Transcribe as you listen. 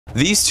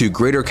These two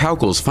greater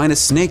Coucals find a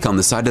snake on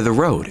the side of the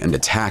road and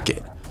attack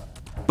it.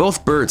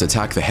 Both birds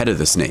attack the head of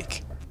the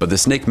snake, but the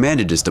snake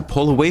manages to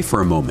pull away for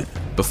a moment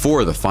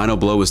before the final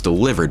blow is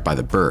delivered by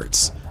the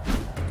birds.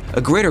 A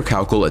greater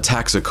Coucal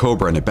attacks a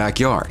cobra in a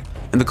backyard,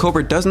 and the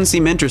cobra doesn't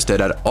seem interested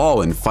at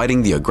all in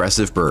fighting the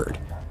aggressive bird.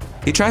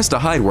 He tries to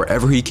hide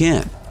wherever he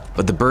can,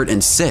 but the bird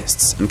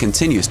insists and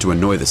continues to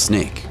annoy the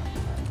snake.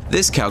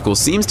 This Coucal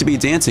seems to be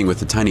dancing with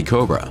the tiny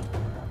cobra.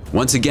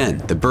 Once again,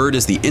 the bird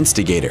is the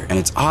instigator, and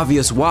it's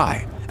obvious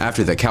why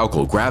after the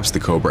Coucal grabs the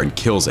cobra and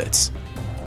kills it.